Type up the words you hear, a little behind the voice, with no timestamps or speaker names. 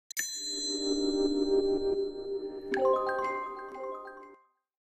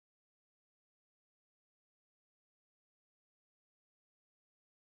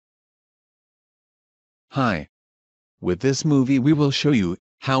Hi. With this movie we will show you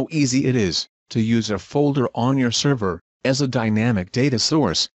how easy it is to use a folder on your server as a dynamic data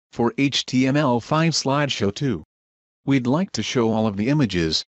source for HTML5 Slideshow 2. We'd like to show all of the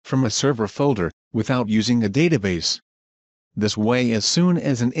images from a server folder without using a database. This way, as soon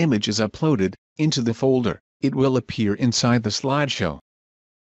as an image is uploaded into the folder, it will appear inside the slideshow.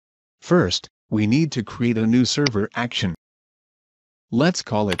 First, we need to create a new server action. Let's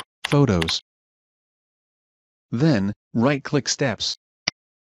call it Photos. Then, right-click Steps.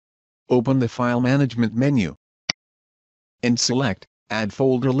 Open the File Management menu and select Add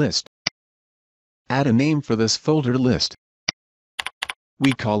Folder List. Add a name for this folder list.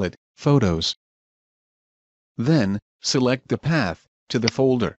 We call it Photos. Then, select the path to the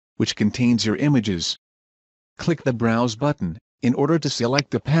folder which contains your images. Click the Browse button in order to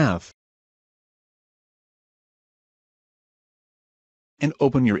select the path and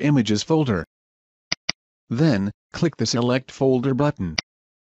open your Images folder. Then, click the Select Folder button.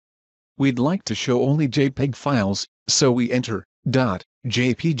 We'd like to show only JPEG files, so we enter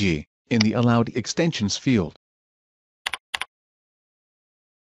 .jpg in the Allowed Extensions field.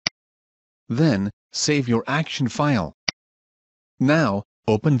 Then, save your action file. Now,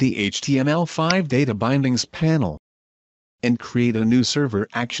 open the HTML5 Data Bindings panel and create a new server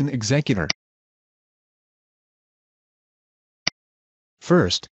action executor.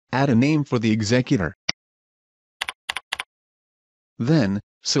 First, add a name for the executor. Then,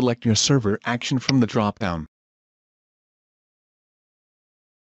 select your server action from the drop-down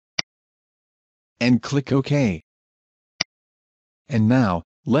and click OK. And now,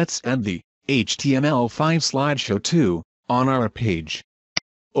 let's add the HTML5 Slideshow 2 on our page.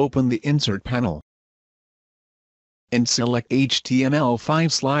 Open the Insert panel and select HTML5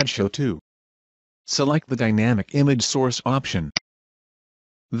 Slideshow 2. Select the Dynamic Image Source option.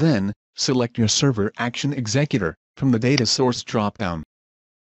 Then, select your server action executor from the Data Source drop-down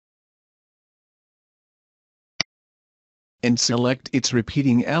and select its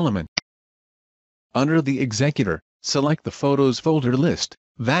repeating element. Under the executor, select the Photos folder list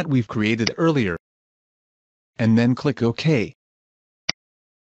that we've created earlier, and then click OK.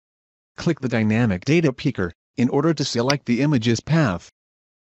 Click the Dynamic Data Picker in order to select the image's path,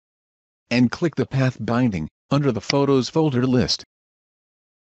 and click the Path Binding under the Photos folder list.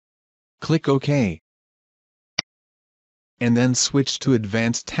 Click OK. And then switch to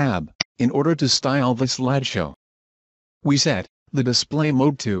Advanced tab in order to style the slideshow. We set the display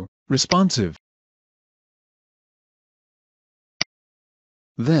mode to responsive.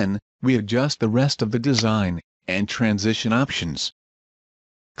 Then, we adjust the rest of the design and transition options.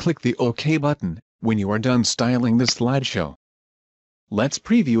 Click the OK button when you are done styling the slideshow. Let's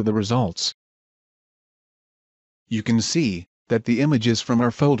preview the results. You can see that the images from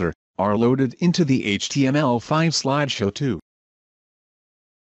our folder are loaded into the HTML5 Slideshow 2.